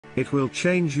It will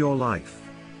change your life.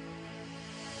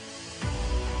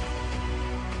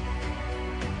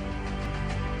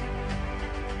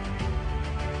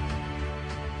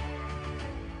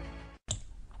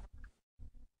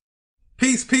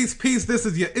 Peace, peace, peace. This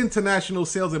is your international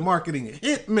sales and marketing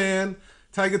hitman,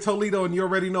 Tiger Toledo, and you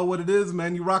already know what it is,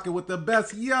 man. You rocking with the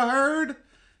best. You heard?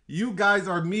 You guys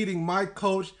are meeting my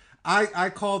coach. I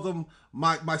call them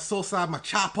my soul side, my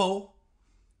Chapo.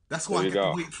 That's who I get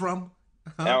the weight from.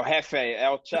 El Jefe,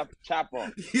 El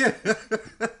Chapo. Yeah.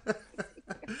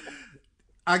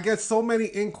 I get so many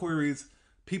inquiries,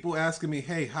 people asking me,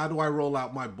 hey, how do I roll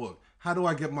out my book? How do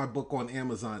I get my book on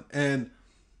Amazon? And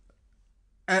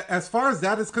as far as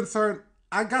that is concerned,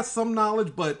 I got some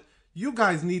knowledge, but you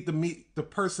guys need to meet the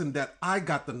person that I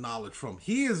got the knowledge from.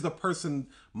 He is the person,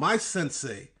 my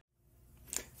sensei.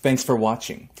 Thanks for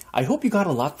watching. I hope you got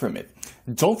a lot from it.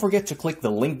 Don't forget to click the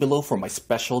link below for my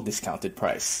special discounted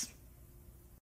price.